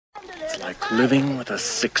It's like living with a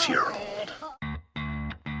 6-year-old.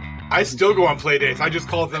 I still go on play dates. I just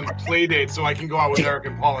call them play dates so I can go out with Eric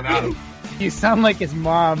and Paul and Adam. You sound like his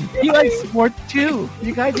mom. He likes sport too.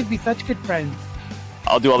 You guys would be such good friends.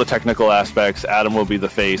 I'll do all the technical aspects. Adam will be the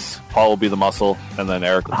face. Paul will be the muscle, and then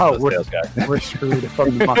Eric will be the sales guy. We're screwed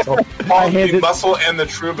from the muscle. Paul will be muscle and the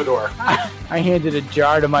troubadour. I handed a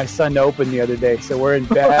jar to my son to open the other day, so we're in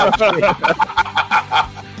bad shape.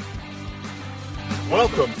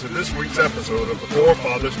 Welcome to this week's episode of the Four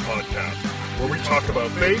Fathers Podcast, where we talk about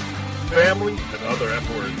faith, family, and other F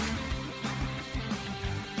words.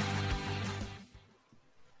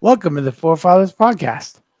 Welcome to the Four Fathers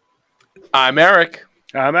Podcast. I'm Eric.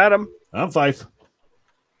 I'm Adam. I'm Fife.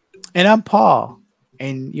 And I'm Paul.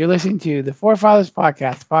 And you're listening to the Four Fathers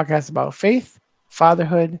Podcast, a podcast about faith,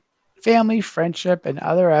 fatherhood, family, friendship, and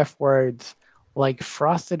other F words like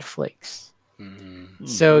frosted flakes.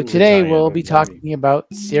 So today we'll be talking about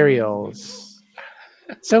cereals.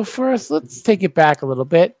 So first, let's take it back a little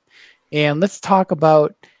bit and let's talk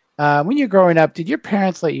about when you're growing up, did your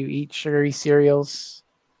parents let you eat sugary cereals?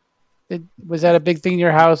 Was that a big thing in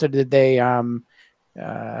your house, or did they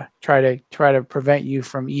try to prevent you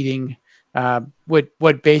from eating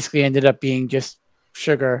what basically ended up being just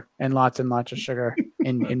sugar and lots of sugar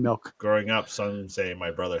in milk? Growing up, some say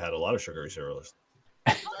my brother had a lot of sugary cereals.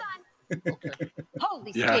 Okay.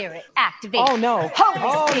 Holy Spirit, activate. Oh, no.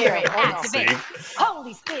 Holy Spirit, activate. See?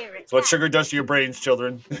 Holy Spirit. It's what sugar does to your brains,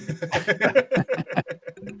 children.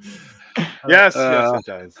 Yes, it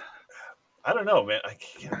does. I don't know, man.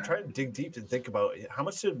 I'm trying to dig deep and think about how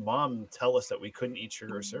much did Mom tell us that we couldn't eat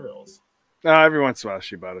sugar cereals? No, every once in a while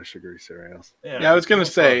she bought us sugary cereals. Yeah, I was going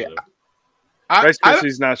to say, Rice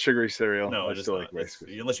Krispies not sugary cereal. No, I it's still not. like Rice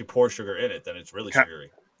Krispies. Unless you pour sugar in it, then it's really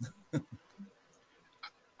sugary.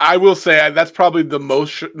 I will say that's probably the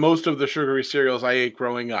most of the sugary cereals I ate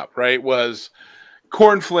growing up, right? Was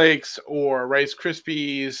Corn Flakes or Rice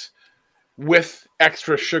Krispies with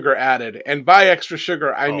extra sugar added. And by extra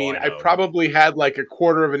sugar, I mean I probably had like a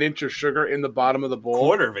quarter of an inch of sugar in the bottom of the bowl.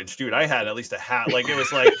 Quarter of an inch, dude. I had at least a half. Like it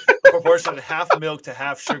was like a proportion of half milk to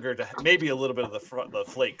half sugar to maybe a little bit of the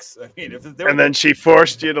flakes. I mean, then she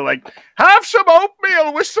forced you to like have some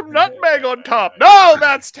oatmeal with some nutmeg on top. No,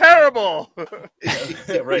 that's terrible.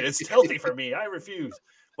 Right, it's healthy for me. I refuse.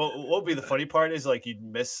 But what would be the funny part is like you'd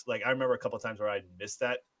miss. Like I remember a couple of times where I'd miss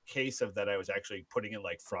that case of that I was actually putting in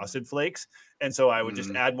like Frosted Flakes, and so I would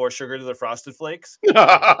just add more sugar to the Frosted Flakes. And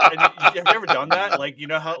have you ever done that? Like you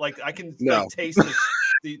know how like I can like, taste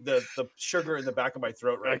the sugar in the back of my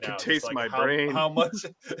throat right now. I can taste like my brain. How much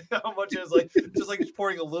is like just like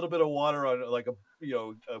pouring a little bit of water on like a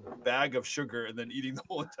bag of sugar and then eating the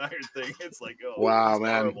whole entire thing. It's like wow,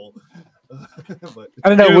 man. Horrible. But, I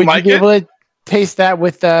don't know. Would you be able to taste that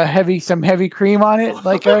with some heavy cream on it,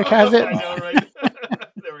 like Eric has it? I know, right?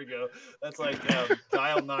 There we go. That's like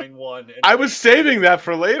dial 9-1. I was saving that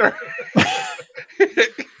for later.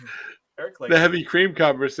 Eric, the heavy cream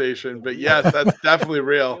conversation, but yes, that's definitely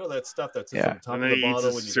real. You know that stuff that's on top and of the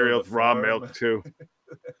bottle when you cereal with raw milk too.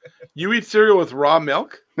 You eat cereal with raw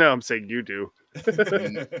milk? No, I'm saying you do.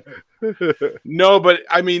 No, but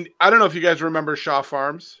I mean, I don't know if you guys remember Shaw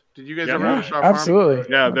Farms. Did you guys remember Shaw Farms? Absolutely.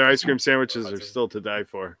 Yeah, their ice cream sandwiches are still to die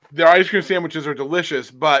for. Their ice cream sandwiches are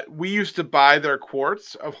delicious, but we used to buy their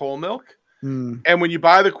quarts of whole milk. And when you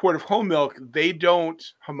buy the quart of whole milk, they don't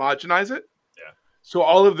homogenize it. Yeah. So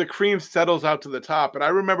all of the cream settles out to the top. And I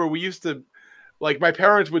remember we used to, like, my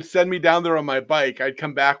parents would send me down there on my bike. I'd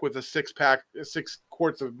come back with a 6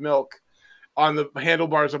 quarts of milk on the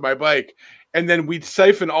handlebars of my bike. And then we'd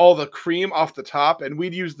siphon all the cream off the top, and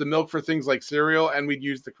we'd use the milk for things like cereal, and we'd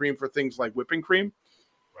use the cream for things like whipping cream.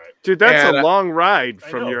 Right. Dude, that's a long ride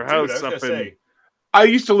from your house up in... I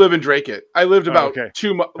used to live in Drake. I lived about a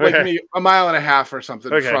mile and a half or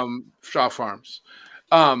something from Shaw Farms.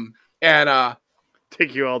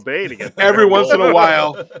 Take you all day to get there. Every once in a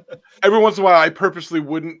while, I purposely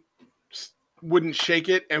wouldn't shake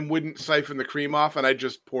it and wouldn't siphon the cream off, and I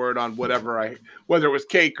just pour it on whether it was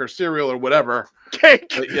cake or cereal or whatever.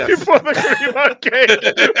 Cake? Yes. You pour the cream on cake?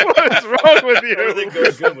 What is wrong with you? Everything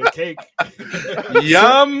goes good with cake.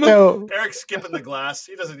 Yum! So, Eric's skipping the glass.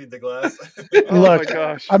 He doesn't need the glass. Look, oh my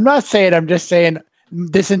gosh. I'm not saying, I'm just saying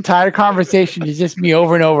this entire conversation is just me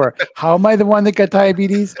over and over. How am I the one that got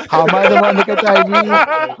diabetes? How am I the one that got diabetes?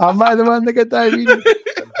 How am I the one that got diabetes?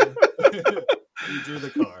 You drew the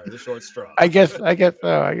car, the short straw. I guess so.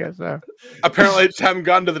 Apparently, I just haven't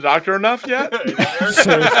gotten to the doctor enough yet.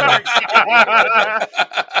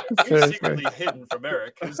 You're secretly hidden from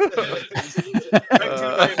Eric.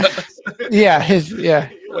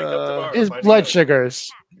 His blood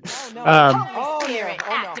sugars. Holy spirit,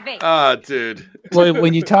 activate. Dude. Well,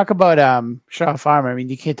 when you talk about Shaw Farm, I mean,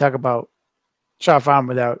 you can't talk about Shaw Farm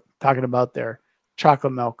without talking about their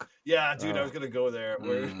chocolate milk. Yeah, dude, I was gonna go there.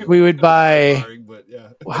 We would buy. But yeah.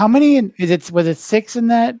 How many? Was it 6 in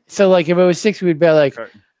that? So like, if it was 6, we'd buy like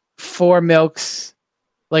 4 milks,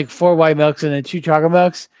 like 4 white milks and then 2 chocolate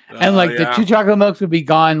milks, and like the 2 chocolate milks would be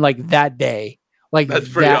gone like that day. Like that's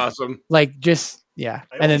pretty awesome. Like just and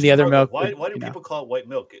then the other milk. Why do people call it white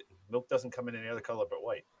milk? Milk doesn't come in any other color but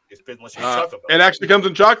white. It's been unless you chocolate milk. It actually comes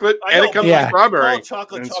in chocolate, and it comes in strawberry.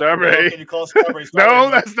 Chocolate and strawberry. Milk and you call strawberry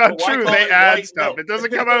no, that's not true. They add stuff. Milk? It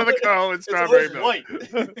doesn't come out of the cone. It's strawberry milk. White.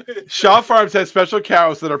 Shaw Farms has special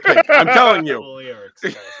cows that are pink. I'm telling you. Well, they're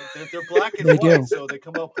black and white, so they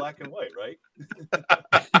come out black and white, right?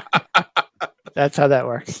 That's how that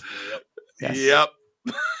works. Yep. Yes. Yep.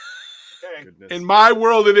 Okay. In my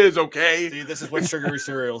world, it is okay. See, this is what sugary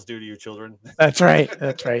cereals do to you, children. That's right.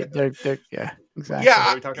 That's right. They're exactly.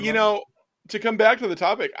 Yeah, to come back to the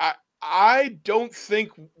topic, I don't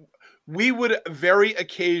think we would very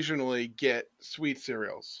occasionally get sweet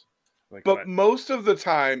cereals, but most of the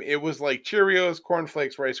time it was like Cheerios, Corn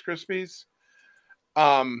Flakes, Rice Krispies.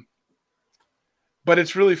 But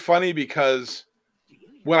it's really funny because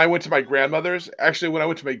when I went to my grandmother's, actually when I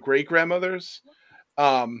went to my great grandmother's,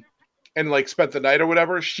 and like spent the night or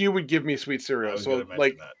whatever, she would give me sweet cereal. So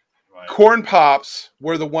like Corn Pops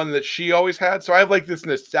were the one that she always had. So I have like this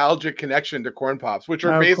nostalgic connection to Corn Pops, which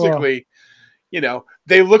are basically,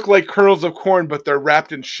 they look like kernels of corn, but they're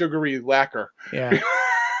wrapped in sugary lacquer. Yeah. Yeah,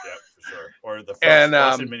 for sure. Or the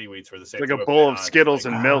frosted mini wheats were the same. Like a bowl of Skittles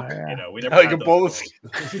and milk. We never like had a bowl of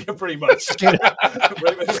pretty much.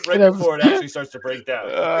 right before it actually starts to break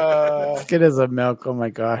down. Skittles of milk. Oh my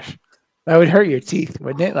gosh. That would hurt your teeth,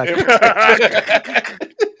 wouldn't it? Like you just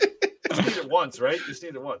need it once, right? You just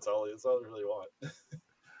need it once. That's all you really want.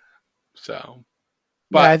 So,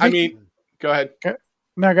 but I mean, go ahead. No,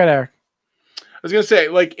 go ahead, Eric. I was gonna say,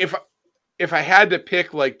 like, if I had to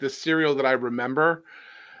pick like the cereal that I remember,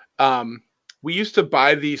 we used to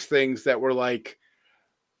buy these things that were like,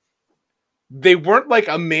 they weren't like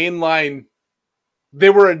a mainline.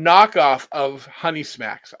 They were a knockoff of Honey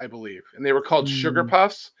Smacks, I believe, and they were called Sugar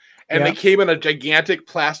Puffs. And they came in a gigantic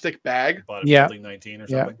plastic bag. Building 19 or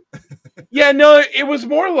something. Yeah, no, it was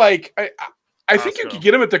more like I think you could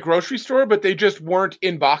get them at the grocery store, but they just weren't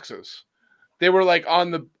in boxes. They were like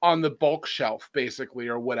on the bulk shelf, basically,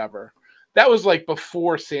 or whatever. That was like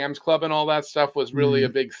before Sam's Club and all that stuff was really a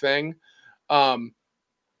big thing.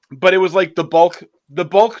 But it was like the bulk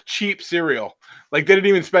cheap cereal. Like they didn't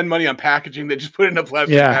even spend money on packaging; they just put it in a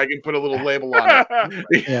plastic bag and put a little label on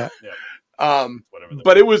it. Yeah.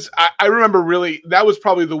 But it was, I remember really, that was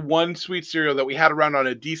probably the one sweet cereal that we had around on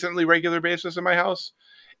a decently regular basis in my house.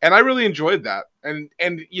 And I really enjoyed that. And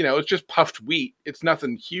it's just puffed wheat. It's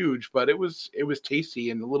nothing huge, but it was tasty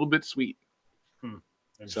and a little bit sweet.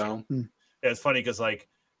 So yeah, it's funny because like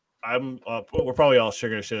we're probably all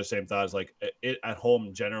share the same thoughts. Like it at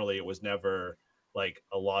home, generally, it was never like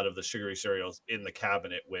a lot of the sugary cereals in the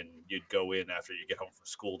cabinet when you'd go in after you get home from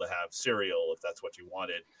school to have cereal, if that's what you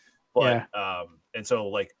wanted. But and so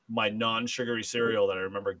like my non-sugary cereal that I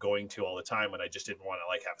remember going to all the time when I just didn't want to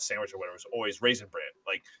like have a sandwich or whatever was always Raisin Bran.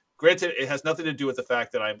 Like granted, it has nothing to do with the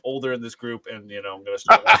fact that I'm older in this group and I'm going to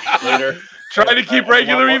start later. Trying to keep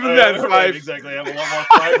regular even then. Right, exactly. I have a lot more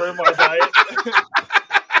fiber in my diet.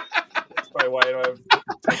 That's probably why I don't have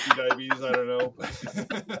type 2 diabetes. I don't know.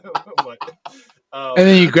 And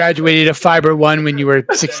then you graduated to Fiber 1 when you were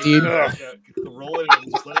 16. Roll it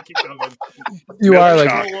and just let it keep coming. You are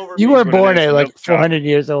like you were born at like 400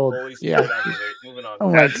 years old. Yeah. Moving on. Oh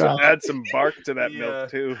my God. Add some bark to that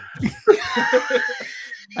milk too.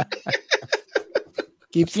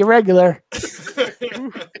 Keeps you regular.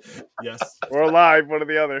 Yes. Or alive, one or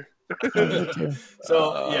the other.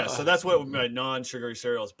 So that's what my non-sugary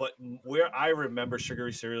cereals. But where I remember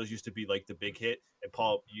sugary cereals used to be like the big hit. And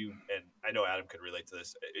Paul, you and I know Adam could relate to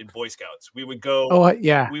this. In Boy Scouts, we would go. Oh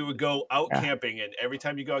yeah. We would go out camping, and every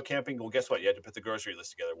time you go out camping, well, guess what? You had to put the grocery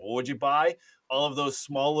list together. What would you buy? All of those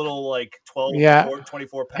small little like 12 or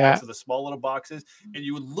 24 packs of the small little boxes, and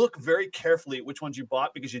you would look very carefully at which ones you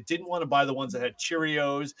bought because you didn't want to buy the ones that had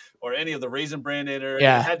Cheerios or any of the Raisin Bran in it. It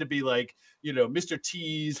had to be like Mr.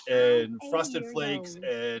 T's and Frosted Flakes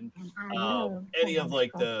and any of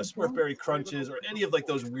like the Smurfberry Crunches or any of like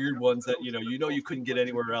those weird ones that you couldn't get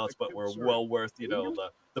anywhere else, but were well worth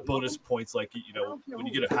the bonus points. Like when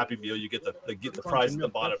you get a Happy Meal, you get the prize at the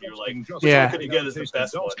bottom. You're like, what can you get as the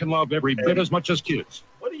best one? Can love every bit as much as kids.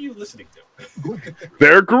 What are you listening to?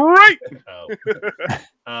 They're great.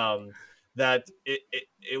 That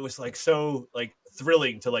it was like so like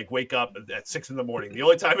thrilling to like wake up at 6 a.m. The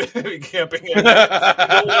only time camping, you don't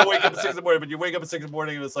want to wake up at 6 a.m, but you wake up at 6 a.m.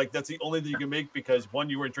 and it's like that's the only thing you can make because one,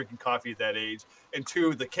 you weren't drinking coffee at that age, and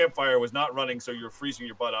two, the campfire was not running, so you were freezing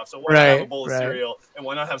your butt off. So why not have a bowl of cereal, and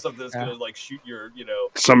why not have something that's gonna like shoot your,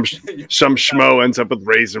 some schmo ends up with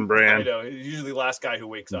Raisin Bran. I know, usually the last guy who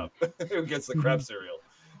wakes up who gets the crab cereal.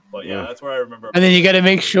 But yeah, that's where I remember. And then you got to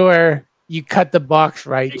make sure you cut the box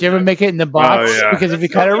right. Exactly. Do you ever make it in the box? Oh, yeah. Because if you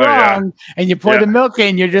cut it wrong and you pour the milk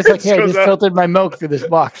in, you're just like, hey, I just filtered my milk through this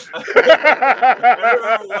box. I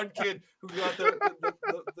remember one kid who got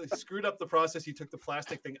the screwed up the process. He took the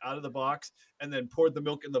plastic thing out of the box and then poured the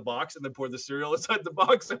milk in the box and then poured the cereal inside the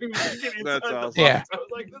box. So he was getting inside the box. Yeah. I was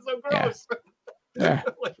like, this is so gross. Yeah.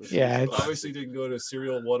 Yeah. Obviously didn't go to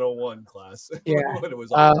Cereal 101 class. Yeah. When it was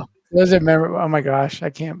those are memorable. Oh my gosh. I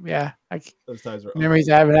can't. Yeah. those times were memories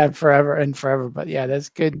I haven't had forever. But yeah, that's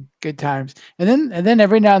good times. And then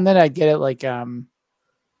every now and then I get it like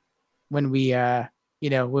when we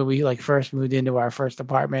when we like first moved into our first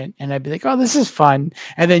apartment, and I'd be like, oh, this is fun.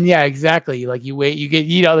 And then yeah, exactly. Like you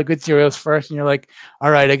eat all the good cereals first, and you're like,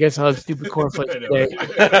 all right, I guess I'll have stupid cornflakes today.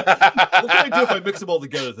 What can I do if I mix them all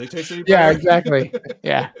together? They taste any better? Yeah, exactly.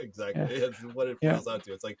 Yeah. Exactly. Yeah. That's what it boils out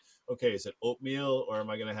to. It's like, okay, is it oatmeal or am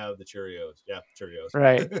I gonna have the Cheerios? Yeah, Cheerios.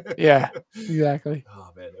 Right. Yeah. Exactly. Oh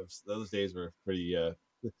man, those days were pretty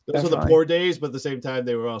Definitely. those were the poor days, but at the same time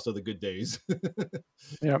they were also the good days.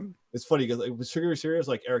 Yeah. It's funny because like with sugary cereals,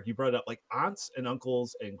 like Eric, you brought it up, like aunts and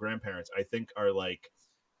uncles and grandparents, I think are like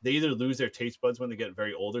they either lose their taste buds when they get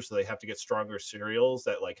very older, so they have to get stronger cereals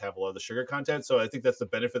that like have a lot of the sugar content. So I think that's the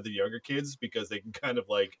benefit of the younger kids because they can kind of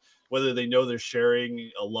like whether they know they're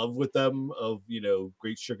sharing a love with them of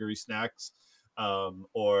great sugary snacks,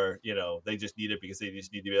 or they just need it because they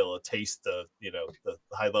just need to be able to taste the the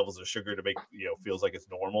high levels of sugar to make feels like it's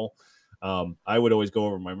normal. I would always go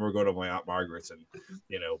over. I remember going to my Aunt Margaret's, and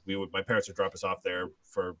my parents would drop us off there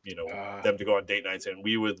for them to go on date nights, and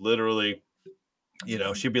we would literally.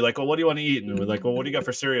 She'd be like, "Well, what do you want to eat?" And we're like, "Well, what do you got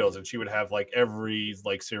for cereals?" And she would have like every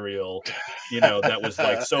like cereal, that was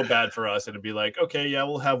like so bad for us. And it'd be like, "Okay, yeah,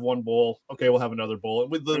 we'll have one bowl. Okay, we'll have another bowl."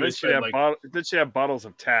 And we'd literally spend like, did she have bottles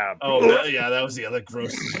of Tab? Oh, yeah, that was the other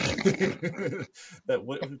gross.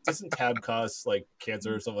 Doesn't Tab cause like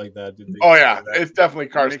cancer or something like that? Oh yeah, it's definitely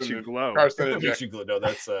carcinogen. Makes you glow. Carcinogen. Makes you glow. No,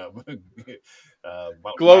 that's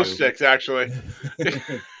glow sticks actually.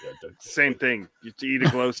 Same thing. You eat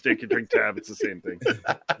a glow stick, you drink Tab. It's the same thing.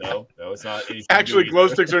 No, it's not. Actually, glow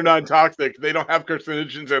sticks are non-toxic. They don't have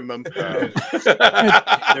carcinogens in them. It's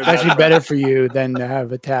actually better for you than to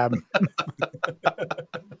have a Tab.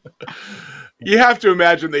 You have to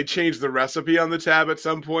imagine they changed the recipe on the Tab at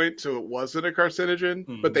some point, so it wasn't a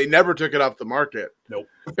carcinogen, but they never took it off the market. Nope.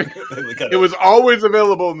 It was always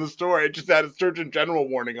available in the store. It just had a Surgeon General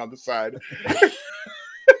warning on the side.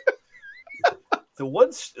 The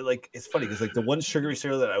ones like it's funny because like the one sugary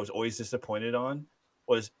cereal that I was always disappointed on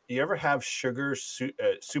was you ever have super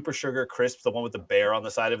sugar crisp, the one with the bear on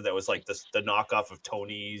the side of it that was like the knockoff of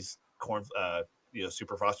Tony's corn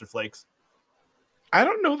super frosted flakes. I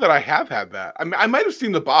don't know that I have had that. I mean, I might have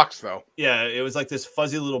seen the box though. Yeah, it was like this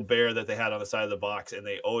fuzzy little bear that they had on the side of the box, and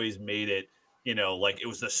they always made it like it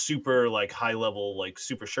was the super like high level like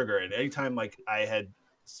super sugar. And anytime like I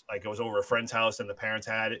was over a friend's house and the parents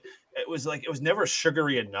had it, it was never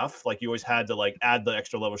sugary enough. Like you always had to like add the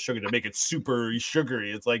extra level of sugar to make it super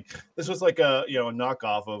sugary. It's like this was like a a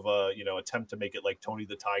knockoff of attempt to make it like Tony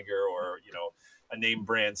the Tiger or a name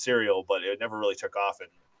brand cereal, but it never really took off. And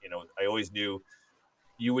I always knew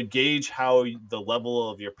you would gauge how the level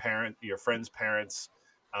of your friend's parents'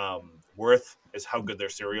 worth is how good their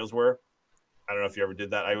cereals were. I don't know if you ever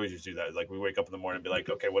did that. I always used to do that. Like we wake up in the morning and be like,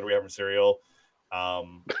 okay, what do we have for cereal?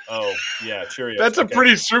 Oh yeah, Cheerios. That's a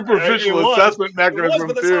pretty superficial assessment mechanism,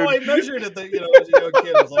 but that's how I measured it. As a young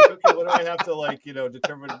kid, I was like, okay, what do I have to like,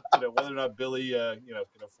 determine, whether or not Billy, can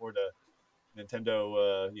afford a Nintendo,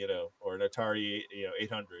 or an Atari,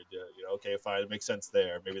 800. Okay, fine, it makes sense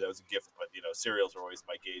there. Maybe that was a gift, but cereals are always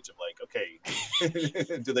my gauge of like, okay,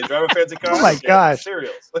 do they drive a fancy car? Oh my gosh,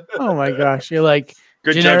 cereals. Oh my gosh, you're like.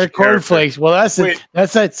 Good generic cornflakes. Well, that's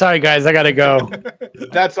it. Sorry, guys, I gotta go.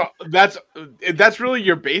 That's really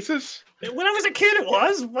your basis. When I was a kid, it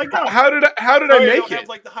was. My God. How did I make it? Have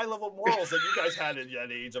like the high level morals that you guys had at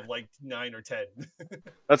the age of like 9 or 10.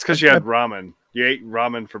 That's because you had ramen. You ate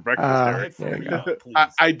ramen for breakfast, Eric.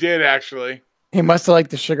 I did actually. He must have liked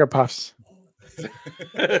the sugar puffs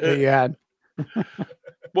that you had.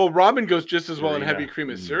 Well, ramen goes just as well in heavy cream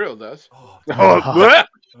as cereal does. Yeah.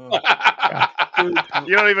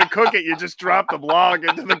 You don't even cook it. You just drop the log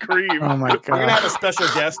into the cream. Oh my We're gonna have a god! special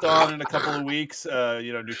guest on in a couple of weeks,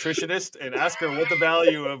 nutritionist, and ask her what the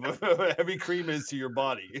value of heavy cream is to your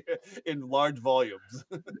body in large volumes,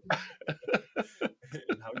 and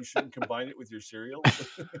how you shouldn't combine it with your cereal.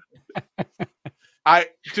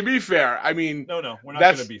 To be fair, I mean, No, we're not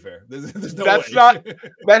going to be fair. There's no that's way. not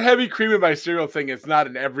that heavy cream in my cereal thing. It's not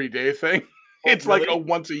an everyday thing. It's really? like a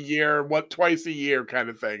once a year, twice a year kind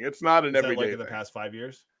of thing. It's not an Is that everyday like in the thing. past 5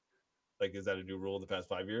 years? Like, is that a new rule in the past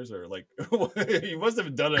 5 years, or like you must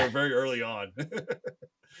have done it very early on?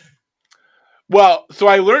 Well, so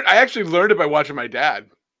I actually learned it by watching my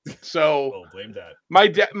dad. So Oh, blame Dad.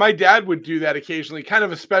 my dad would do that occasionally, kind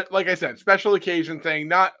of like I said, special occasion thing,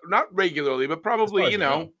 not regularly, but probably, As far as you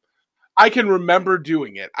know. I can remember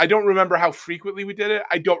doing it. I don't remember how frequently we did it.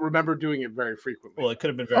 I don't remember doing it very frequently. Well, it could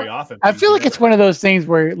have been very often. I feel like it's one of those things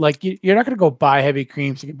where like you're not going to go buy heavy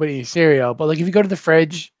creams to put in your cereal, but like if you go to the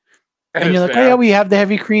fridge and you're like, oh yeah, we have the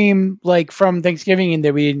heavy cream like from Thanksgiving in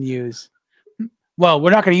there we didn't use. Well,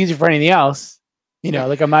 we're not going to use it for anything else.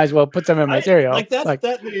 Like I might as well put some in my cereal. Like that.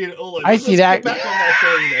 I see that. Back on that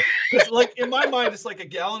theory there. 'Cause, like in my mind, it's like a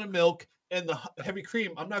gallon of milk and the heavy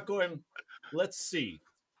cream. I'm not going. Let's see.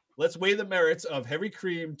 Let's weigh the merits of heavy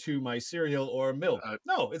cream to my cereal or milk.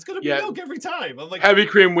 No, it's going to be milk every time. I'm like, heavy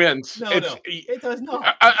cream wins. No, it does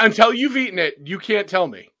not. Until you've eaten it, you can't tell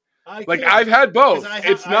me. I've had both.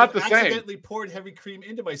 It's not I the same. accidentally poured heavy cream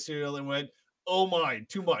into my cereal and went, oh my,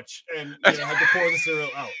 too much, and had to pour the cereal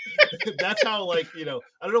out. That's how, I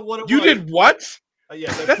don't know what it was. You did what?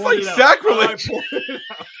 Yes, that's like sacrilege.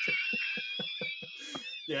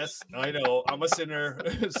 Yes, I know. I'm a sinner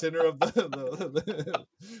of the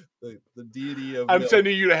deity of. I'm milk.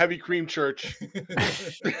 sending you to heavy cream church.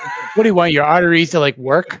 What do you want? Your arteries to like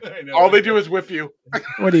work? I know, All right? they do is whip you.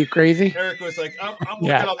 What are you crazy? Eric was like, I'm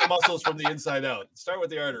working on the muscles from the inside out. Start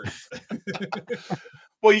with the arteries.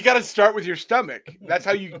 Well, you got to start with your stomach. That's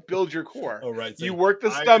how you build your core. Oh, right. So you work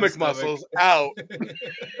the stomach muscles out.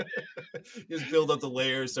 You just build up the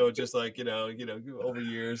layers, so it's just like over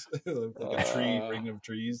years, like a tree, ring of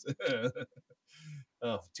trees.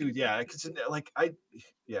 Oh, dude, yeah.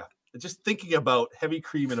 Just thinking about heavy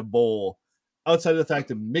cream in a bowl. Outside of the fact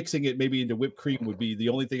that mixing it maybe into whipped cream would be the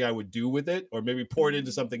only thing I would do with it, or maybe pour it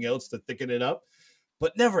into something else to thicken it up,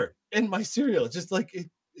 but never in my cereal. Just like it.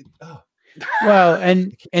 Oh. Well,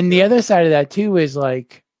 and the other side of that too is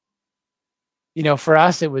like, for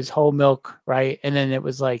us it was whole milk, right? And then it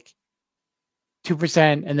was like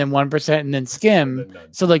 2% and then 1% and then skim.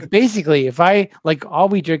 So like basically if I like all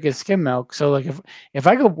we drink is skim milk. So like if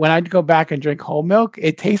I go back and drink whole milk,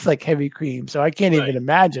 it tastes like heavy cream. So I can't even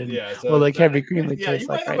imagine heavy cream would taste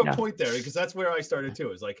like right now. You might have a point there, because that's where I started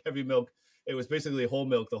too. Is like heavy milk. It was basically whole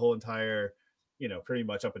milk the whole entire, pretty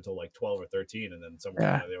much up until like 12 or 13, and then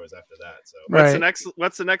somewhere there was after that. So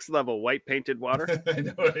what's the next level? White painted water? I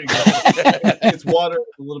know, it's water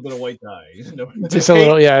with a little bit of white dye. Just a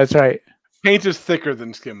little, yeah, that's right. Paint is thicker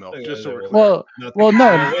than skim milk. Just so no.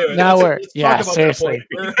 Now we're seriously.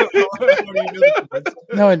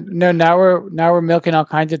 No. Now we're milking all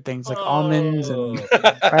kinds of things like almonds and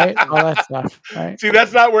right, all that stuff. Right. See,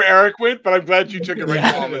 that's not where Eric went, but I'm glad you took it right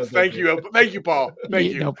to almonds. Thank you, Paul.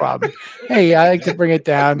 Thank you. No problem. Hey, I like to bring it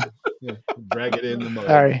down. Drag it in the mud.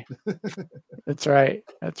 Sorry.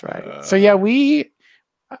 That's right. So yeah,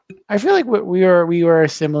 I feel like we were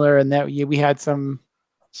similar in that we had some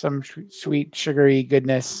sweet sugary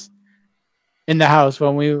goodness in the house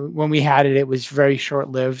when we had it. It was very short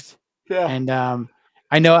lived. Yeah. And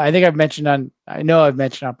I think I've mentioned on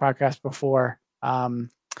podcast before.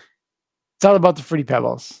 It's all about the Fruity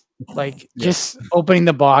Pebbles. Like just opening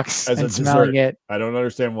the box as and a smelling dessert. it. I don't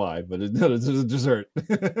understand why, but it's a dessert.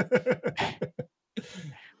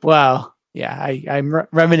 Well, yeah, I'm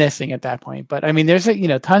reminiscing at that point. But I mean, there's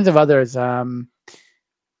tons of others.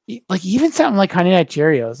 Like even something like Honey Nut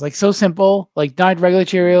Cheerios, like so simple, like not regular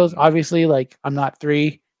Cheerios. Obviously, like I'm not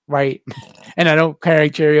 3, right? And I don't carry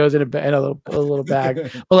Cheerios in a little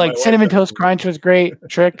bag. But like Cinnamon Toast Crunch was great.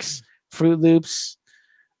 Trix, Fruit Loops.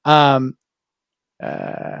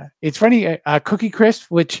 It's funny. Cookie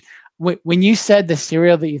Crisp, which when you said the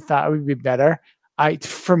cereal that you thought would be better, I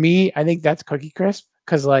think that's Cookie Crisp,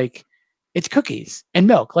 because like it's cookies and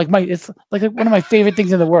milk. It's like one of my favorite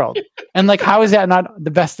things in the world. And like, how is that not the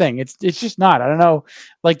best thing? It's just not. I don't know.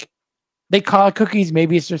 Like they call it cookies.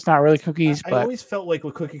 Maybe it's just not really cookies. I always felt like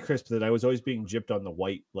with Cookie Crisp that I was always being gypped on the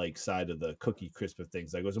white side of the Cookie Crisp of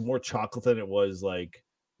things. Like it was more chocolate than it was like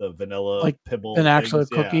the vanilla Like pibble, an actual things.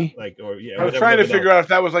 Yeah, cookie? like or yeah. I was whatever trying to the figure vanilla- out if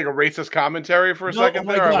that was like a racist commentary for a second Oh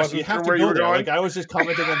my there. I gosh, wasn't you have sure to where you go were there. going. Like I was just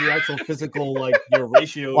commenting on the actual physical, like your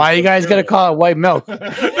ratio. Why are you guys gonna call it white milk? All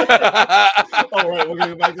right, we're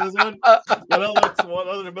gonna go back to this one. What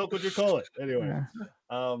other milk would you call it? Anyway,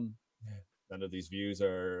 none of these views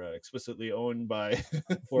are explicitly owned by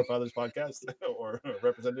Forefathers Podcast or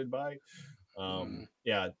represented by.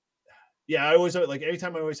 Yeah, I always like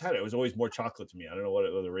anytime I always had it, it was always more chocolate to me. I don't know what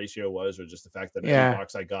the ratio was, or just the fact that every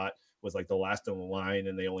box I got was like the last in the line,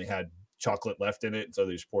 and they only had chocolate left in it, so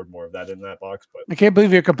they just poured more of that in that box. But I can't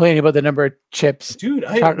believe you're complaining about the number of chips, dude,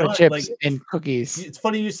 chocolate chips and cookies. It's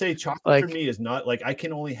funny you say chocolate for me is not like I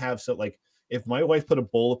can only have if my wife put a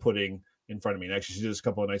bowl of pudding in front of me, and actually she did this a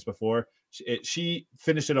couple of nights before, she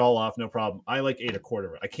finished it all off, no problem. I ate a quarter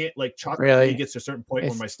of it. I can't chocolate really gets to a certain point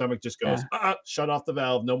where my stomach just goes, shut off the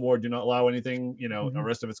valve, no more, do not allow anything, the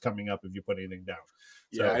rest of it's coming up if you put anything down.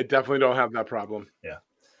 So, I definitely don't have that problem. Yeah.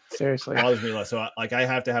 Seriously, it bothers me less. So I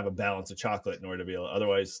have to have a balance of chocolate in order to be able.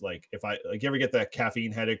 Otherwise, if I you ever get that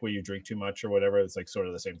caffeine headache where you drink too much or whatever, it's sort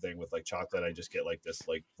of the same thing with chocolate. I just get this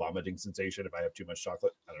vomiting sensation if I have too much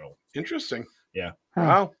chocolate. I don't know. Interesting. Yeah.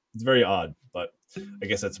 Wow. It's very odd, but I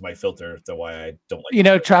guess that's my filter to why I don't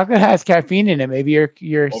like. Chocolate has caffeine in it. Maybe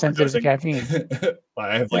you're sensitive to caffeine.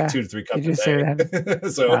 I have 2 to 3 cups a day,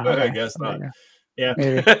 so I guess not. Yeah.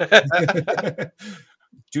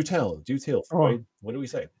 Do tell, Freud. What do we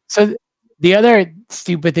say? So the other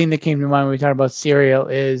stupid thing that came to mind when we talked about cereal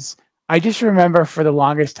is I just remember for the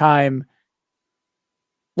longest time,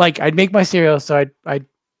 I'd make my cereal, so I'd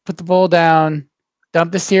put the bowl down,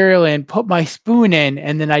 dump the cereal in, put my spoon in,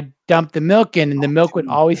 and then I'd dump the milk in, and the milk would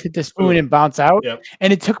always hit the spoon and bounce out. Yep.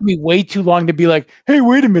 And it took me way too long to be like, hey,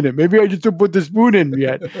 wait a minute, maybe I just didn't put the spoon in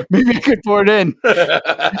yet. Maybe I could pour it in.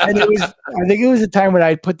 And I think it was a time when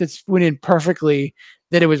I put the spoon in perfectly,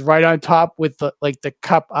 that it was right on top with the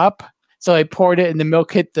cup up. So I poured it and the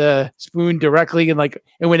milk hit the spoon directly and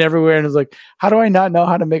it went everywhere. And I was like, how do I not know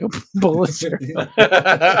how to make a bowl of cereal?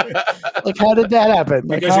 How did that happen?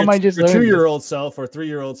 How am I just your 2-year-old self or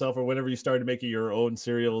 3-year-old self or whenever you started making your own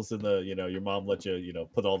cereals and your mom let you,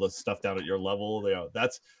 put all the stuff down at your level.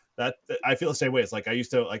 That I feel the same way. It's I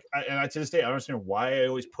used to to this day, I don't understand why I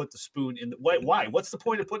always put the spoon in. Why? What's the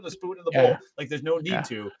point of putting the spoon in the bowl? There's no need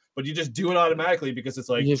to, but you just do it automatically because it's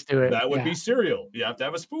you just do it. That would be cereal. You have to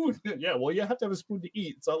have a spoon. Yeah, well, you have to have a spoon to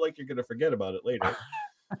eat. It's not like you're going to forget about it later.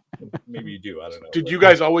 Maybe you do. I don't know. Did you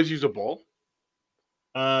guys always use a bowl?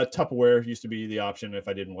 Tupperware used to be the option if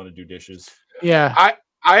I didn't want to do dishes. Yeah,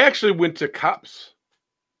 I actually went to cups.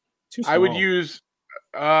 Too small. I would use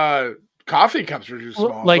coffee cups were too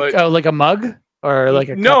small. Like a mug or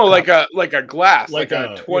a no, cup? like a glass, like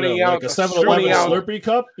a 20 ounce, like a 7-Eleven Slurpee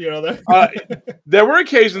cup. There were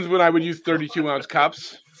occasions when I would use 32-ounce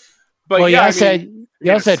cups. But you also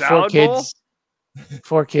had 4 kids.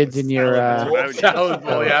 4 kids in your salad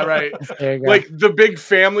bowl. Yeah, right. There you go. Like the big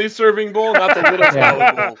family serving bowl, not the little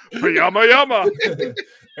salad bowl. Yama yama.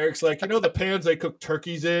 Eric's the pans they cook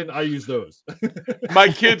turkeys in, I use those. My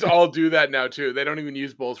kids all do that now too. They don't even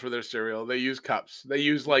use bowls for their cereal. They use cups. They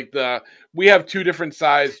use we have 2 different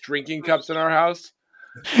size drinking cups in our house.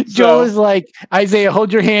 Joe is like, Isaiah,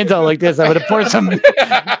 hold your hands out like this. I'm going to pour some.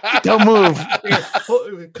 Don't move.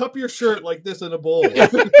 Cup your shirt like this in a bowl.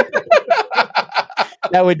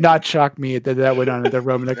 That would not shock me that would on the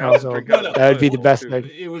Roman household. That would be the best thing.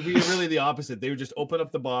 It would be really the opposite. They would just open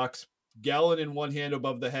up the box, gallon in one hand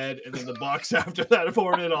above the head, and then the box after that,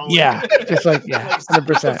 pouring it all. Yeah, just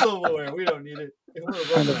 100%. Silverware. We don't need it.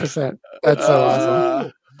 100%. That's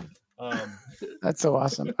so awesome. That's so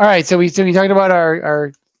awesome. All right, so we talked about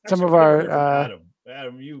our some of our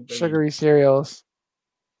Adam, you sugary cereals.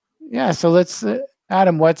 Yeah, so let's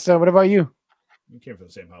Adam. What about you? You came from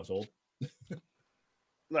the same household.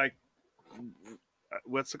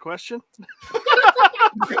 What's the question?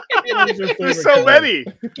 There's so many.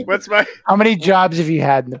 How many jobs have you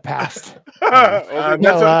had in the past?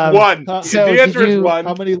 One. So the answer is one.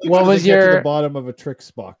 How many? What was your the bottom of a Trix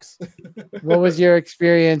box? What was your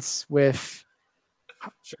experience with?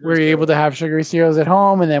 Were you able to have sugary cereals at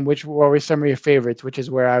home, and then what were some of your favorites? Which is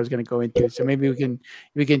where I was going to go into. So maybe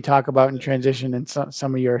we can talk about and transition and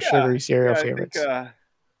some of your sugary cereal favorites. I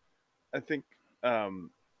think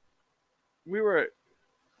we were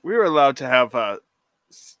allowed to have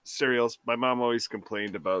cereals. My mom always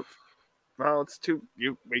complained about, well, it's too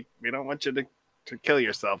we don't want you to kill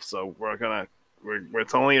yourself, so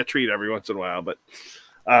it's only a treat every once in a while. But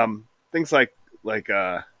things like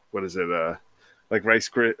what is it? Like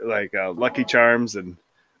Lucky Charms and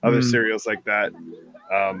other cereals like that.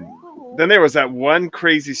 Then there was that one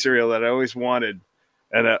crazy cereal that I always wanted,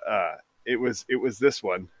 and it was this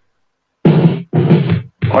one.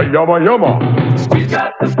 Yama yama. We've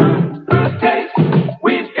got the fruit taste.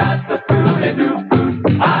 We've got the fruity new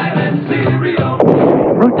Fruit Island cereal.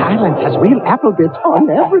 Fruit Island has real apple bits on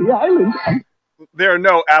every island. There are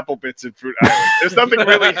no apple bits in Fruit Island. There's nothing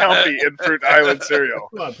really healthy in Fruit Island cereal.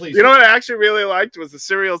 Come on, please. You know what I actually really liked was the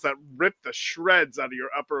cereals that rip the shreds out of your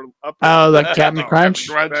upper. Oh, like Captain Crunch?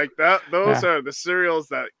 Like that. Those are the cereals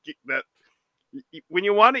that when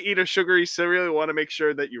you want to eat a sugary cereal, you want to make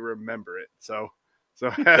sure that you remember it. So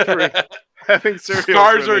having cereals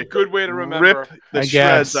Stars are a good way to remember. Rip the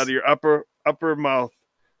shreds out of your upper mouth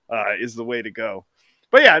is the way to go.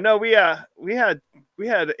 But yeah, no, we had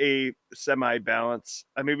a semi balance.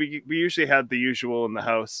 I mean, we usually had the usual in the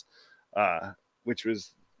house, which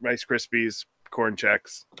was Rice Krispies, Corn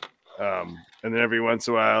Chex, and then every once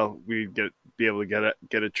in a while we'd be able to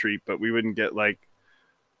get a treat, but we wouldn't get like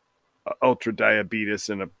ultra diabetes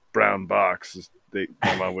in a brown box.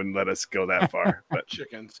 My mom wouldn't let us go that far. But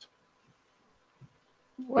chickens.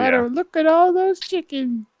 Wow, look at all those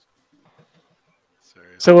chickens.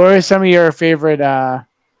 So, what are some of your favorite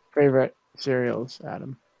cereals,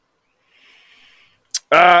 Adam?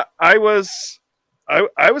 I was a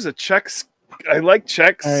Chex. I like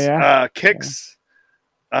Chex. Oh, yeah? Kix.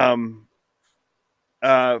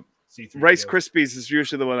 Rice Krispies is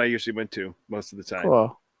usually the one I usually went to most of the time.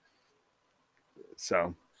 Cool.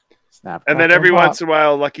 So, Snap, and then every once in a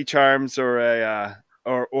while, Lucky Charms or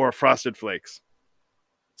Frosted Flakes.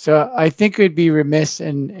 So I think we'd be remiss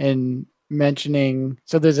in mentioning.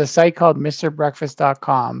 So there's a site called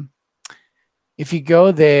MrBreakfast.com. If you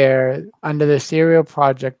go there under the cereal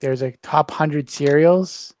project, there's a top 100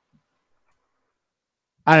 cereals.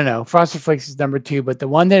 I don't know. Frosted Flakes is number 2, but the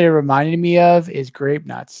one that it reminded me of is Grape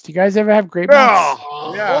Nuts. Do you guys ever have Grape Nuts?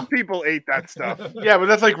 Oh, yeah. Old people ate that stuff. Yeah, but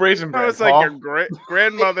that's like Raisin Bran. That was like your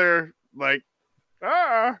grandmother, like,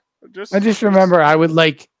 I just remember I would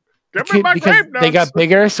like because they got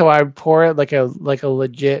bigger, so I would pour it like a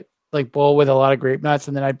legit like bowl with a lot of grape nuts,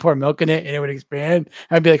 and then I'd pour milk in it, and it would expand.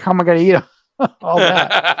 I'd be like, "How am I going to eat them?" All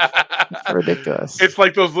that. It's ridiculous. It's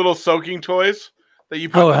like those little soaking toys that you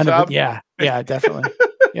put in the tub. Yeah, definitely.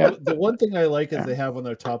 Yeah. The one thing I like is they have on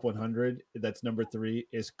their top 100. That's number 3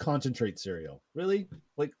 is concentrate cereal. Really?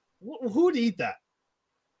 Like, who would eat that?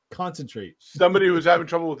 Concentrate. Somebody who's having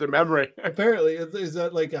trouble with their memory. Apparently, is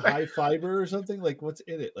that like a high fiber or something? Like, what's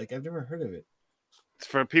in it? Like, I've never heard of it. It's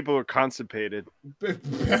for people who are constipated.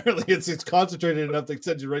 Apparently, it's concentrated enough to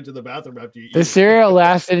send you right to the bathroom after you eat. The cereal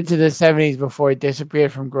lasted into the 70s before it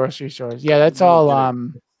disappeared from grocery stores. Yeah, that's all.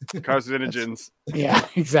 Carcinogens. Yeah,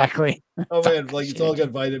 exactly. Oh man, like it's all got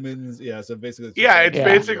vitamins. Yeah, so basically, it's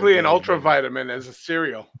basically an ultra vitamin as a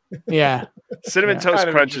cereal. Yeah, Cinnamon Toast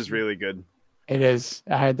Crunch is really good. It is.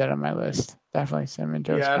 I had that on my list. Definitely Cinnamon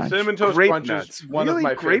Toast Crunch. Yeah, Cinnamon Toast Crunch is one of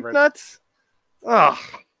my grape favorites. Nuts? Oh,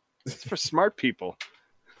 it's for smart people.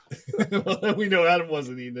 Well, we know Adam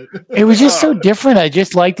wasn't eating it. It was just so different. I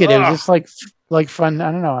just liked it. It was just like fun.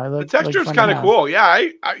 I don't know. The texture is kind of cool. Yeah,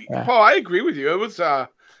 Paul, I agree with you.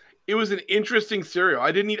 It was an interesting cereal.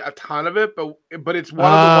 I didn't eat a ton of it, but it's one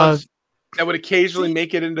of the ones that would occasionally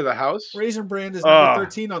make it into the house. Raisin Bran is number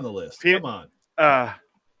 13 on the list. Come on.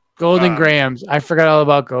 Golden Grams. I forgot all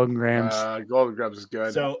about Golden Grams. Golden Grams is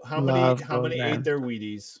good. So how many ate their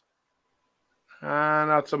Wheaties?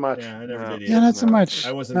 Not so much. Yeah, I never did. Yeah, not so much.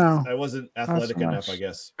 I wasn't athletic enough, I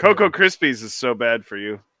guess. Cocoa Krispies is so bad for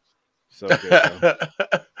you. So good.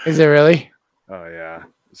 Is it really? Oh yeah,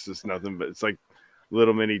 it's just nothing but it's like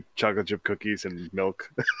little mini chocolate chip cookies and milk.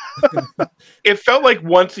 It felt like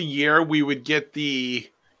once a year we would get the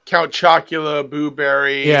Count Chocula, Boo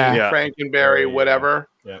Berry, Frankenberry, whatever.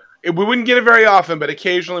 Yeah. We wouldn't get it very often, but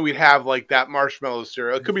occasionally we'd have like that marshmallow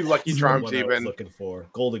cereal. It could be Lucky Charms even. I was looking for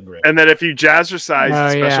Golden Grams. And then if you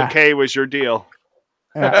jazzercise, Special K was your deal.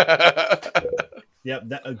 Yeah,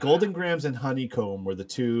 Golden Grams and Honeycomb were the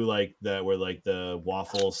two that were like the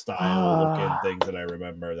waffle style looking things that I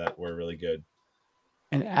remember that were really good.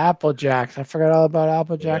 And Apple Jacks. I forgot all about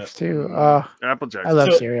Apple Jacks too. Apple Jacks. I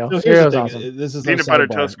love cereal. So Cereal's awesome. This is peanut butter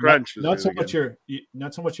toast crunch. Not so much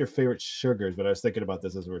your favorite sugars, but I was thinking about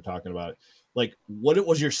this as we were talking about it. Like, what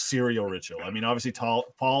was your cereal ritual? I mean, obviously,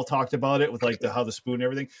 Paul talked about it with like how the spoon and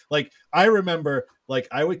everything. Like, I remember, like,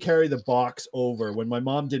 I would carry the box over when my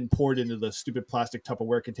mom didn't pour it into the stupid plastic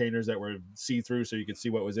Tupperware containers that were see-through, so you could see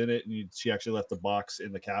what was in it. And she actually left the box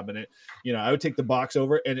in the cabinet. You know, I would take the box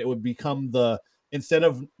over, and it would become the instead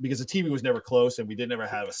of, because the TV was never close and we didn't ever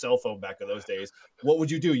have a cell phone back in those days, what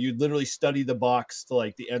would you do? You'd literally study the box to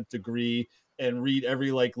like the nth degree and read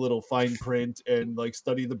every like little fine print and like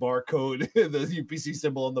study the barcode, the UPC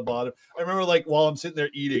symbol on the bottom. I remember like while I'm sitting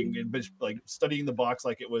there eating and like studying the box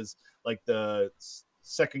like it was like the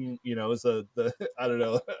second, you know, is the I don't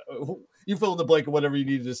know, you fill in the blank of whatever you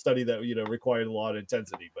needed to study that, you know, required a lot of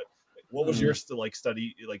intensity. But what was your like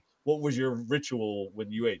study, like what was your ritual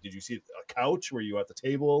when you ate? Did you see a couch? Were you at the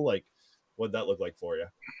table? Like what did that look like for you?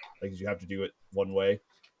 Like did you have to do it one way?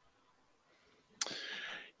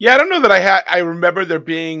 Yeah, I don't know that I remember there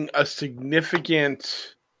being a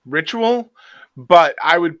significant ritual, but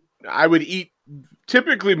I would eat,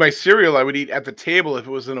 typically my cereal I would eat at the table if it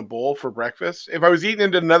was in a bowl for breakfast. If I was eating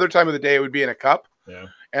it another time of the day, it would be in a cup. Yeah.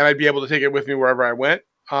 And I'd be able to take it with me wherever I went.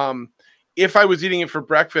 If I was eating it for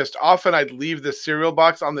breakfast, often I'd leave the cereal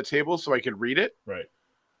box on the table so I could read it. Right.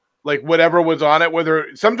 Like whatever was on it,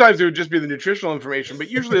 whether sometimes it would just be the nutritional information,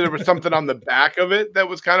 but usually there was something on the back of it that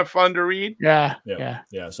was kind of fun to read. Yeah.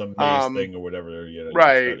 Some maze thing or whatever. You know,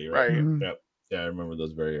 right. Mm-hmm. Yeah, I remember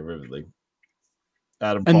those very vividly.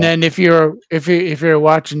 Adam, and then if you're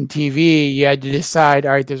watching TV, you had to decide,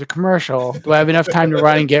 all right, there's a commercial. Do I have enough time to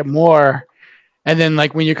run and get more? And then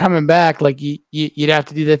like when you're coming back, like you'd have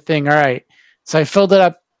to do the thing. All right, so I filled it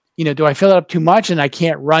up. You know, do I fill it up too much and I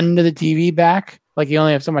can't run to the TV back? Like you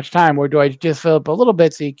only have so much time, or do I just fill up a little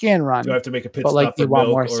bit so you can run? Do I have to make a pit but stop like for you want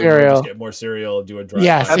milk, more or cereal? Just get more cereal and do a dry.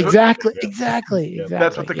 Yes, exactly.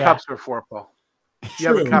 That's what the cups are for, Paul. You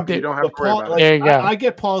have a cup, you don't have to worry about it. There you go. I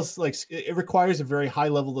get Paul's like it requires a very high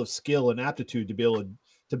level of skill and aptitude to be able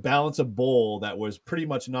to balance a bowl that was pretty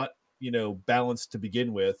much not, you know, balanced to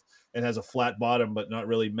begin with and has a flat bottom, but not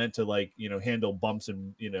really meant to like, you know, handle bumps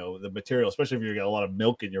and, you know, the material, especially if you got a lot of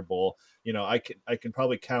milk in your bowl. You know, I can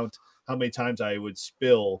probably count how many times I would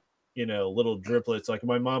spill, you know, little driplets. Like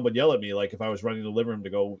my mom would yell at me, like if I was running to the living room to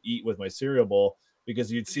go eat with my cereal bowl,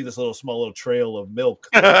 because you'd see this little trail of milk,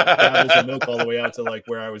 bottles of milk all the way out to like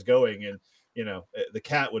where I was going. And, you know, the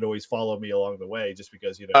cat would always follow me along the way just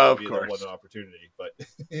because, you know, it'd be the one opportunity. But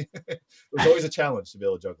it was always a challenge to be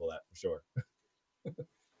able to juggle that for sure.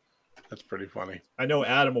 That's pretty funny. I know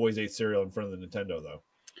Adam always ate cereal in front of the Nintendo though.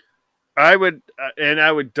 I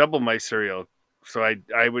would double my cereal. So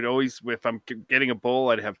I would always, if I'm getting a bowl,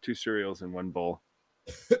 I'd have two cereals in one bowl.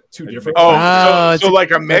 Two different. So like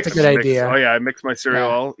a mix. That's a good idea. Oh yeah, I mix my cereal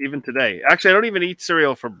all, even today. Actually, I don't even eat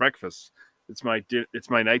cereal for breakfast. It's my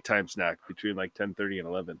nighttime snack between like 10:30 and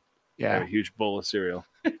 11. Yeah, I have a huge bowl of cereal.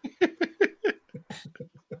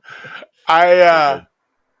 I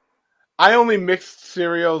only mixed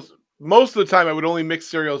cereals. Most of the time, I would only mix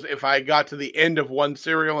cereals if I got to the end of one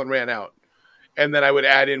cereal and ran out. And then I would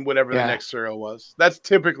add in whatever the next cereal was. That's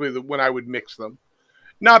typically when I would mix them.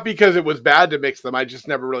 Not because it was bad to mix them. I just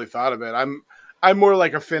never really thought of it. I'm more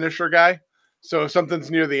like a finisher guy. So if something's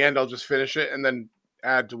near the end, I'll just finish it and then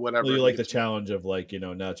add to whatever. Well, you like the challenge of like, you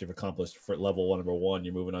know, now that you've accomplished for level number 1,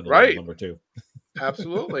 you're moving on to right. level number 2.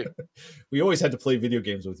 Absolutely. We always had to play video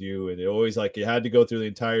games with you, and it always like you had to go through the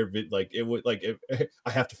entire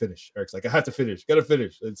I have to finish. Eric's like, I have to finish, gotta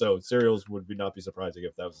finish. And so cereals would not be surprising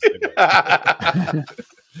if that was the same way.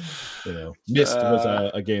 You know, Myst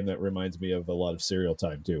was a game that reminds me of a lot of cereal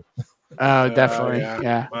time too. Oh, definitely.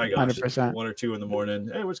 Yeah. My gosh, 100%. 1 or 2 in the morning.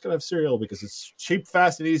 Hey, we're just gonna have cereal because it's cheap,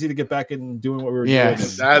 fast, and easy to get back and doing what we were doing.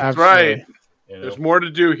 Yes, that's absolutely. right. You know? There's more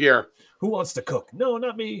to do here. Who wants to cook? No,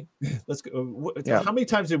 not me. Let's go. How many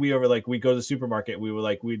times did we we go to the supermarket? We were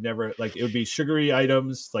like, we'd never like it would be sugary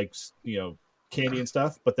items like, you know, candy and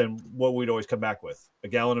stuff. But then what we'd always come back with a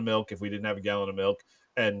gallon of milk if we didn't have a gallon of milk,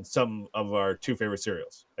 and some of our 2 favorite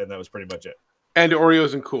cereals, and that was pretty much it. And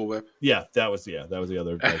Oreos and Cool Whip. Yeah, that was the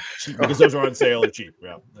other cheap, because those are on sale or cheap.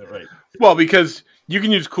 Yeah, right. Well, because you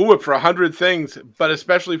can use Cool Whip for 100 things, but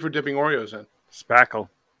especially for dipping Oreos in. Spackle.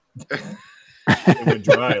 It would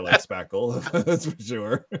dry like spackle, that's for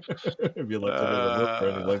sure. If you left it in the milk for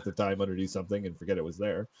any length of time underneath something and forget it was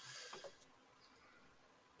there.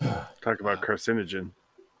 Talk about carcinogen.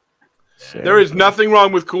 There is nothing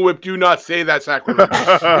wrong with Cool Whip. Do not say that sacrilege.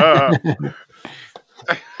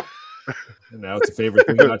 And now it's a favorite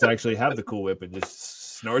thing not to actually have the Cool Whip and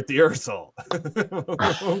just snort the aerosol.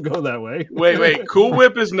 Won't go that way. Wait. Cool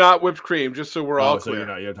Whip is not whipped cream, just so we're all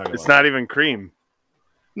clear. You're talking it's about not even cream.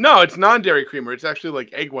 No, it's non-dairy creamer. It's actually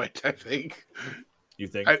like egg whites, I think. You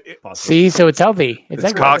think? See, so it's healthy.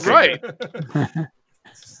 It's coffee. Right.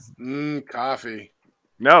 Coffee.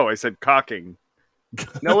 No, I said cocking.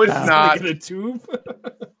 No, it's not. In a tube?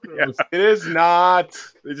 Yeah. It is not.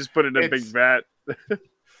 They just put it in a big vat.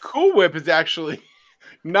 Cool Whip is actually,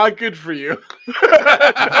 not good for you.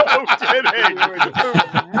 No kidding.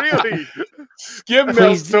 Really? Skim milk,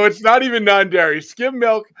 Please. so it's not even non-dairy. Skim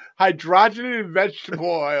milk, hydrogenated vegetable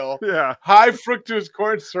oil, Yeah. high fructose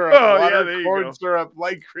corn syrup, Oh, yeah, water, there you corn go. syrup,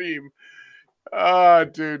 light cream. Oh,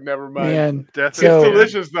 dude, never mind. Man, Death So- It's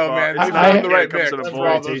delicious though, man. Well, It's I- found the right it comes mix in a for bowl.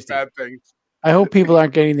 all those Tasty. bad things. I hope people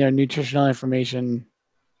aren't getting their nutritional information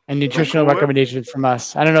and nutritional Cool Whip? recommendations from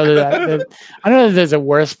us. I don't know that I don't know that there's a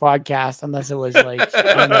worse podcast unless it was like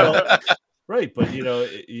I don't know. Right, but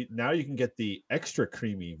now you can get the extra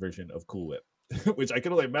creamy version of Cool Whip, which I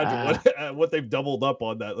can only imagine what they've doubled up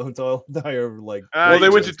on that entire like. Well, they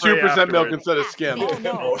you went to just spray 2% milk afterward. instead of skim.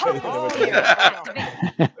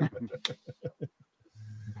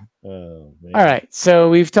 Oh, man. All right, so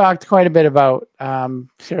we've talked quite a bit about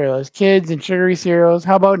cereal as kids and sugary cereals.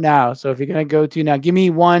 How about now? So if you're gonna go to now, give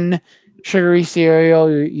me one sugary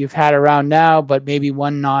cereal you've had around now, but maybe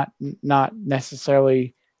one not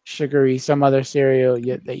necessarily sugary, some other cereal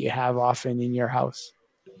that you have often in your house.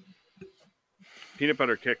 Peanut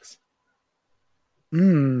butter kicks.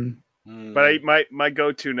 Mm. But my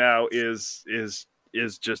go-to now is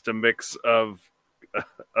just a mix of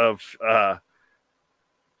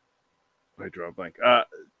I draw a blank.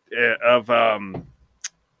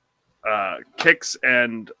 Kicks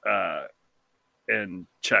and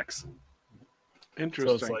checks. So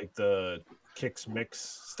Interesting. it's like the Kix mix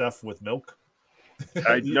stuff with milk.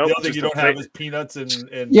 I The nope, only thing just you a don't have plain- is peanuts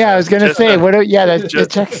and Yeah, I was gonna Just say a- the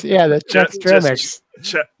just- checks. Yeah, the checks just- trail just-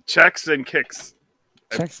 mix. checks and kicks.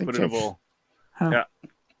 I Checks and put in a kicks. bowl. Huh. Yeah.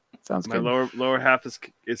 Sounds My good. lower half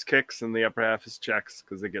is kicks and the upper half is checks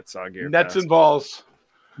because they get soggier. Nuts fast. and balls.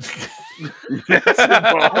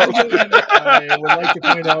 I would like to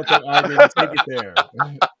point out that I didn't take it there.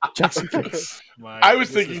 Checks and kicks. I was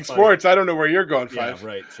thinking sports. I don't know where you're going, Yeah, Five.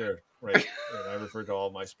 right, sure, right. And I referred to all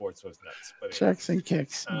my sports was nuts. But anyway, Checks and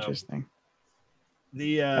kicks. Um, Interesting.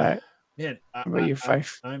 the All right. man, How about you,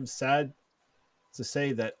 Fife? I'm sad to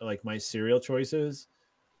say that like my cereal choices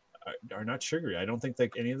are not sugary. I don't think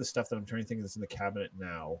like any of the stuff that I'm trying to think that's in the cabinet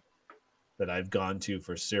now that I've gone to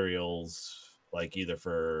for cereals, like either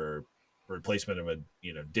for replacement of a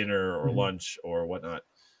dinner or Mhm. lunch or whatnot.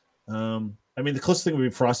 I mean, the closest thing would be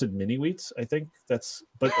frosted mini wheats. I think that's,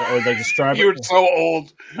 but or like the strawberry. You're so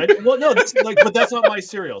old. Well, no, that's like, but that's not my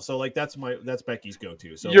cereal. So like, that's Becky's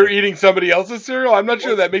go-to. So You're like, eating somebody else's cereal? I'm not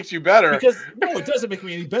sure that makes you better. because no, it doesn't make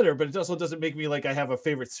me any better, but it also doesn't make me like I have a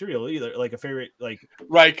favorite cereal either. Like a favorite, like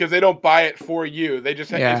Right, because they don't buy it for you. They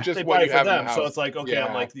just Yeah. it's just they what buy you it for have in them. the house. So it's like, okay, I'm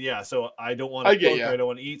Yeah. like, yeah. So I don't want I to get cook, ya. I don't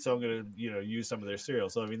want to eat, so I'm gonna use some of their cereal.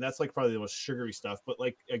 So I mean, that's like probably the most sugary stuff. But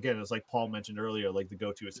like again, it's like Paul mentioned earlier, like the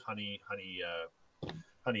go-to is honey.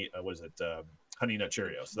 What is it? Honey Nut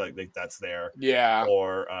Cheerios. Like that's there. Yeah.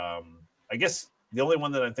 Or I guess the only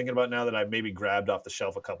one that I'm thinking about now that I've maybe grabbed off the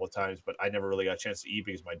shelf a couple of times, but I never really got a chance to eat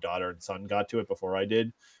because my daughter and son got to it before I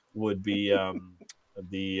did, would be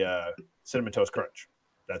the Cinnamon Toast Crunch.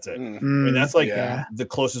 That's it. Mm. I mean, that's like yeah. the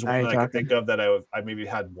closest Now one you're that I can talking. think of that I maybe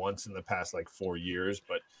had once in the past like 4 years,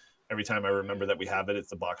 but every time I remember that we have it, it's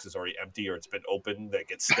the box is already empty or it's been opened, that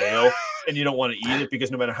gets stale, and you don't want to eat it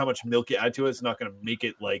because no matter how much milk you add to it, it's not going to make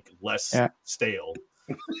it like less Yeah. stale.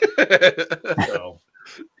 So,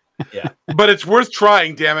 yeah, But it's worth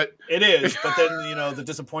trying, damn it. it is. But then the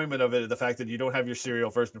disappointment of it, the fact that you don't have your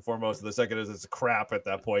cereal first and foremost, and the second is it's crap at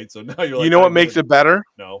that point. So now you're like, You know what makes it better?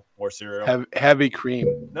 No more cereal. Heavy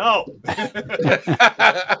cream. No,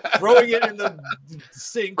 throwing it in the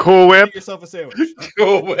sink. Cool Whip. Make yourself a sandwich.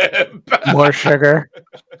 Cool Whip. More sugar.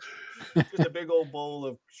 Just a big old bowl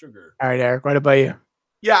of sugar. All right, Eric. What about you?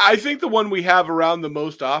 Yeah, I think the one we have around the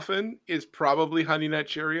most often is probably Honey Nut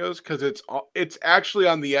Cheerios because it's actually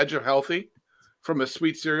on the edge of healthy from a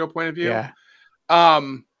sweet cereal point of view. Yeah.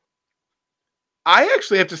 I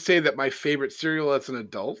actually have to say that my favorite cereal as an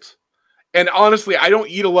adult, and honestly, I don't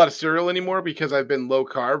eat a lot of cereal anymore because I've been low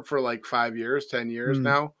carb for like 5 years, 10 years Mm.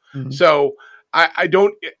 now. Mhm. So I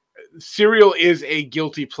don't. Cereal is a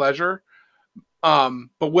guilty pleasure.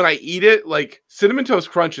 But when I eat it, like Cinnamon Toast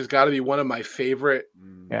Crunch has got to be one of my favorite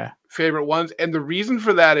ones. And the reason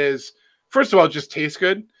for that is, first of all, it just tastes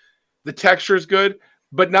good. The texture is good.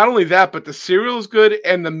 But not only that, but the cereal is good.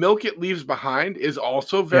 And the milk it leaves behind is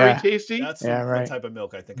also very tasty. That's Yeah, the right. type of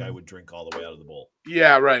milk I think I would drink all the way out of the bowl.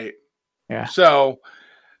 Yeah, right. Yeah. So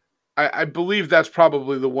I believe that's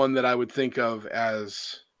probably the one that I would think of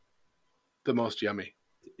as the most yummy.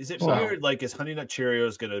 Is it Wow. weird? Like, is Honey Nut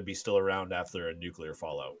Cheerios going to be still around after a nuclear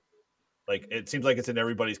fallout? Like, it seems like it's in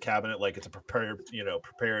everybody's cabinet. Like, it's a prepared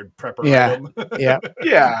prepper Yeah. item. Yeah.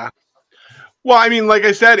 Yeah. Well, I mean, like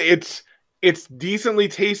I said, it's It's decently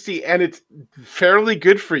tasty, and it's fairly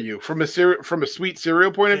good for you from a sweet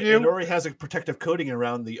cereal point of view. It already has a protective coating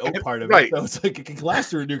around the oat part of Right. it, so it's like it can last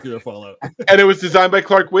through a nuclear fallout. And it was designed by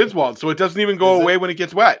Clark Wiswald, so it doesn't even go away when it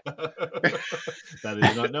gets wet. That I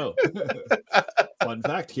did not know. Fun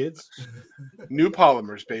fact, kids. New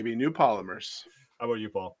polymers, baby. New polymers. How about you,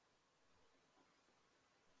 Paul?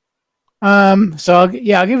 So I'll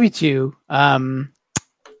give you two.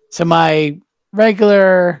 So my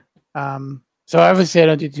regular, so obviously I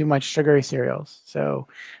don't do too much sugary cereals. So,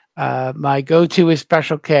 my go-to is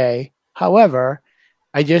Special K. However,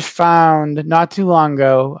 I just found not too long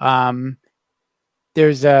ago,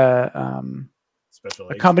 there's a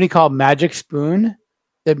company called Magic Spoon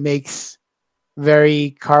that makes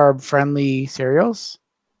very carb-friendly cereals.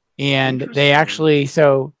 And they actually,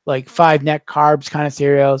 so like 5 net carbs kind of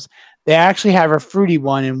cereals. They actually have a fruity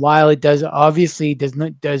one, and while it does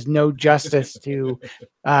no justice to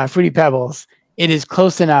Fruity Pebbles, it is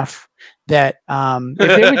close enough that if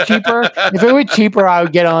it were cheaper, I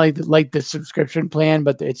would get on like the subscription plan.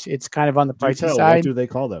 But it's kind of on the pricey side. What do they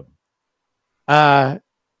call them?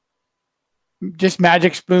 Just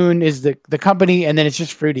Magic Spoon is the company, and then it's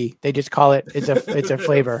just fruity. They just call it it's a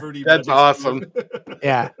flavor. That's awesome.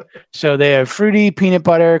 Yeah. So they have fruity, peanut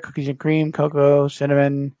butter, cookies and cream, cocoa,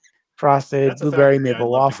 cinnamon, frosted, blueberry, maple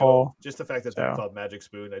waffle. Just the fact that they're called Magic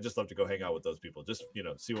Spoon, I just love to go hang out with those people. Just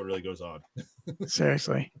see what really goes on.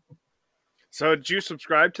 Seriously. So did you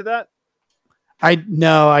subscribe to that? I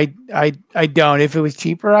don't. If it was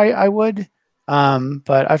cheaper, I would.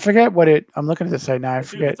 But I forget what it. I'm looking at the site now. I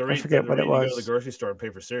forget what it You go to the was. grocery store and pay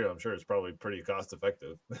for cereal. I'm sure it's probably pretty cost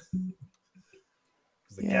effective.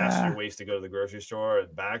 The gas you waste to go to the grocery store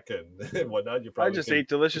and back and whatnot. You probably I just ate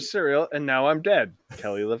delicious cereal and now I'm dead.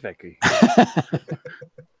 Kelly LeVecchi.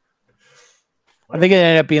 I think it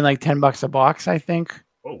ended up being like $10 a box. I think.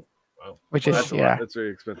 Oh, wow! Which Well, is that's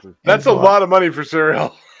very expensive. That's a lot of money for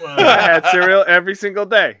cereal. I had cereal every single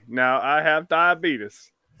day. Now I have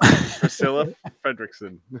diabetes. Priscilla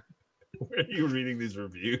Fredrickson. Where are you reading these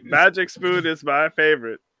reviews? Magic Spoon is my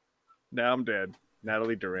favorite. Now I'm dead.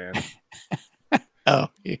 Natalie Duran. Oh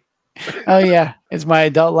yeah, it's my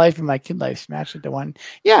adult life and my kid life smashed into one.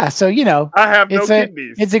 Yeah, so I have no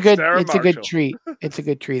kidneys. It's a good Sarah treat. It's a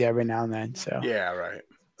good treat every now and then. So yeah, right.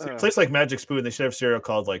 A place like Magic Spoon, they should have cereal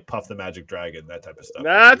called like Puff the Magic Dragon, that type of stuff.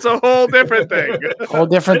 That's a whole different thing. Whole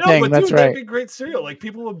different thing. But that's dude, right. That'd be great cereal. Like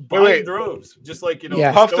people would buy in droves, just like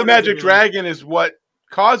Yeah. Puff the Magic Dragon is what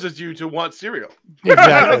causes you to want cereal.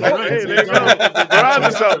 Exactly. Hey, there you go. We're on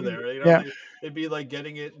to something. There, Yeah. It'd be like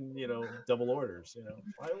getting it in, double orders.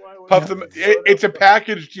 Why Puff the. It's a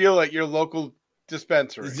package deal at your local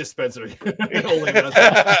dispensary. Dispensary.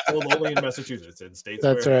 only in Massachusetts, in states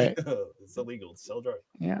That's where right. it's illegal to sell drugs.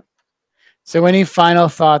 Yeah. So, any final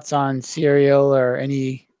thoughts on cereal, or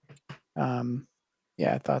any,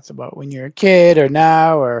 thoughts about when you're a kid or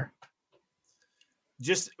now, or?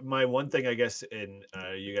 Just my one thing, I guess, and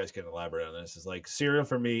you guys can elaborate on this, is like cereal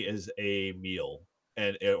for me is a meal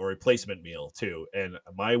or replacement meal too. And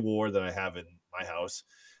my war that I have in my house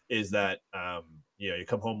is that you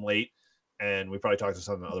come home late, and we probably talked to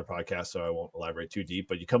some on the other podcasts, so I won't elaborate too deep,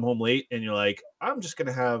 but you come home late and you're like, I'm just going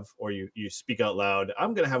to have, or you speak out loud,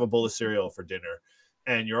 I'm going to have a bowl of cereal for dinner.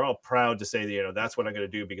 And you're all proud to say that, that's what I'm going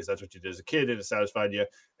to do because that's what you did as a kid and it satisfied you.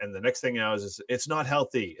 And the next thing now is it's not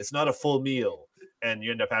healthy. It's not a full meal. And you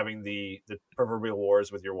end up having the proverbial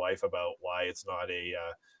wars with your wife about why it's not a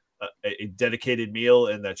dedicated meal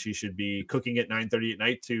and that she should be cooking at 9:30 at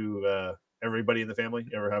night to everybody in the family.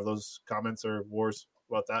 You ever have those comments or wars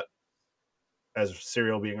about that? As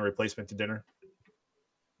cereal being a replacement to dinner?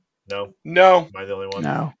 No. No. Am I the only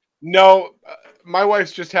one? No. My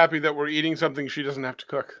wife's just happy that we're eating something she doesn't have to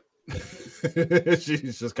cook.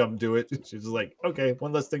 She's just come do it. She's just like, okay,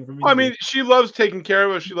 one less thing for me. I mean, she loves taking care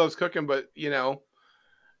of us. She loves cooking, but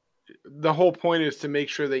the whole point is to make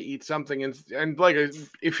sure they eat something. And like,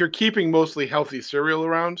 if you're keeping mostly healthy cereal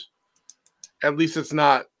around, at least it's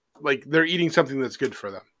not like they're eating something that's good for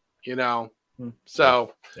them,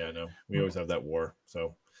 So yeah, no, we always have that war.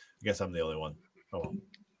 So I guess I'm the only one. Oh well.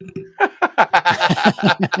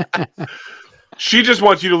 She just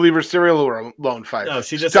wants you to leave her cereal alone, Fife. No,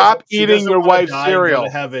 she just stop eating your wife's cereal. Go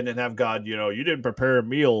to heaven and have God, you didn't prepare a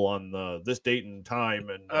meal on this date and time,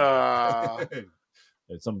 and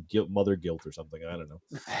some mother guilt or something. I don't know.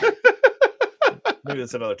 Maybe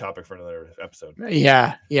that's another topic for another episode.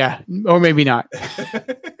 Yeah, or maybe not.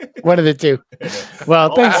 One of the two.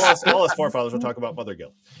 Well, thanks. All us forefathers will talk about mother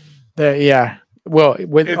guilt. Well,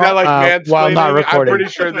 with is that like mansplaining? while not recording. I'm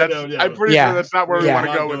pretty sure that's. I'm pretty sure that's not where we want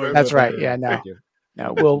to go with it. That's right. Yeah, no.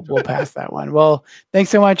 No, we'll pass that one. Well, thanks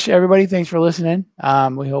so much, everybody. Thanks for listening.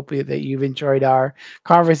 We hope that you've enjoyed our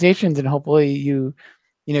conversations, and hopefully you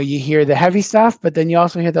hear the heavy stuff, but then you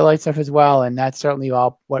also hear the light stuff as well. And that's certainly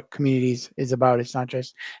all what Communities is about. It's not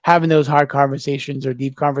just having those hard conversations or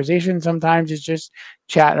deep conversations. Sometimes it's just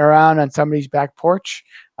chatting around on somebody's back porch,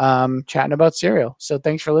 chatting about cereal. So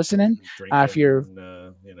thanks for listening. If you're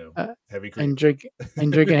heavy cream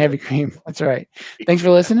and drinking heavy cream, that's right. Thanks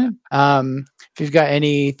for listening. If you've got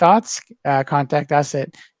any thoughts, contact us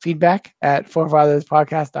at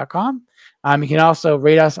feedback@forefatherspodcast.com. You can also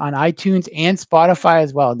rate us on iTunes and Spotify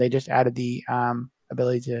as well. They just added the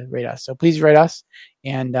ability to rate us. So please rate us,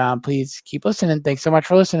 and please keep listening. Thanks so much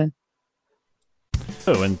for listening.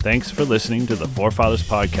 Oh, and thanks for listening to the Forefathers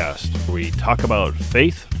Podcast, where we talk about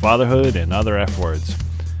faith, fatherhood, and other F words.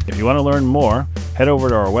 If you want to learn more, head over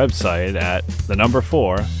to our website at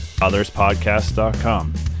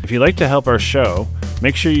 4fatherspodcast.com. If you'd like to help our show,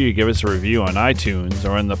 make sure you give us a review on iTunes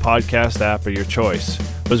or in the podcast app of your choice.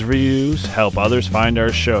 Those reviews help others find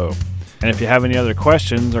our show. And if you have any other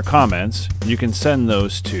questions or comments, you can send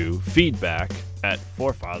those to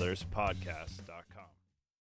feedback@forefatherspodcast.com.